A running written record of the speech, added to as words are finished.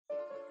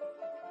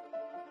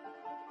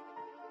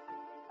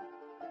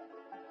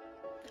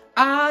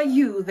Are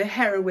you the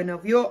heroine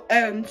of your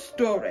own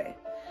story?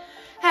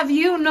 Have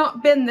you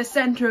not been the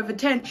center of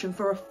attention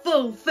for a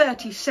full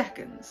 30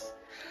 seconds?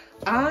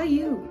 Are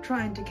you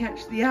trying to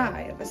catch the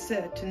eye of a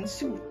certain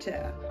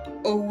suitor?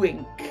 A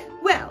wink.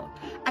 Well,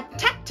 a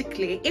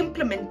tactically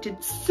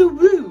implemented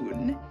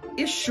swoon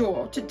is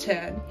sure to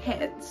turn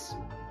heads.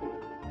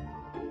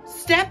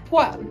 Step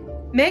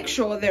 1. Make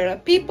sure there are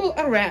people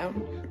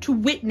around to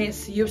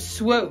witness your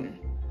swoon.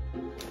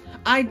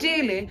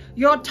 Ideally,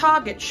 your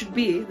target should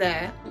be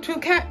there to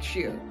catch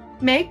you.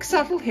 Make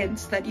subtle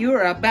hints that you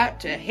are about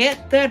to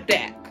hit the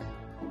deck.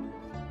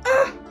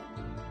 I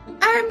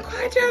am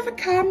quite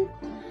overcome.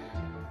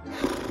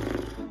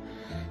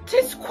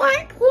 'Tis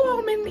quite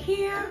warm in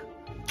here.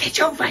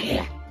 Get over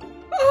here.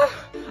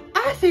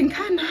 I think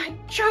I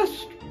might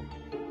just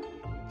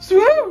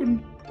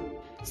swoon.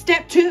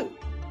 Step 2.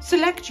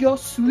 Select your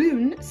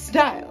swoon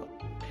style.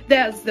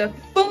 There's the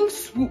full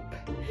swoop,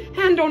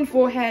 hand on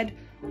forehead,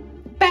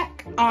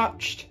 back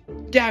arched,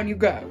 down you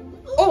go.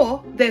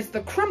 Or there's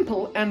the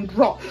crumple and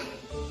drop.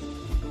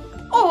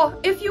 Or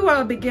if you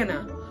are a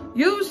beginner,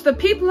 use the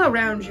people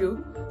around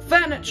you,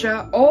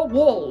 furniture or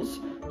walls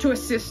to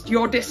assist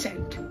your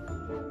descent.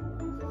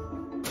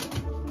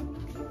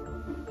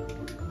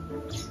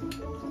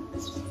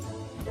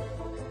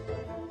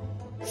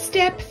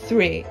 Step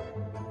 3.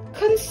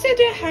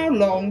 Consider how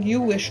long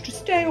you wish to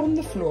stay on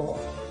the floor.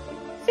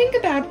 Think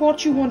about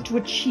what you want to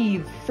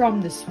achieve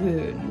from the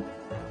swoon.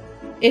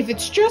 If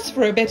it's just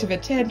for a bit of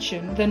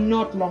attention, then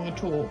not long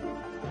at all.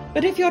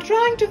 But if you're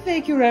trying to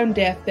fake your own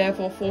death,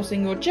 therefore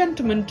forcing your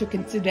gentleman to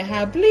consider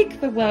how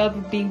bleak the world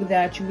would be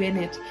without you in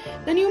it,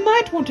 then you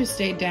might want to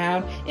stay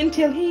down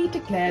until he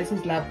declares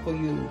his love for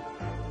you.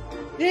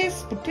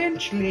 This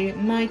potentially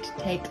might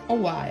take a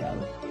while.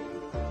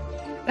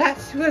 That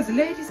was a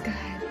lady's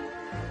guide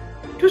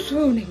to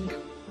swooning.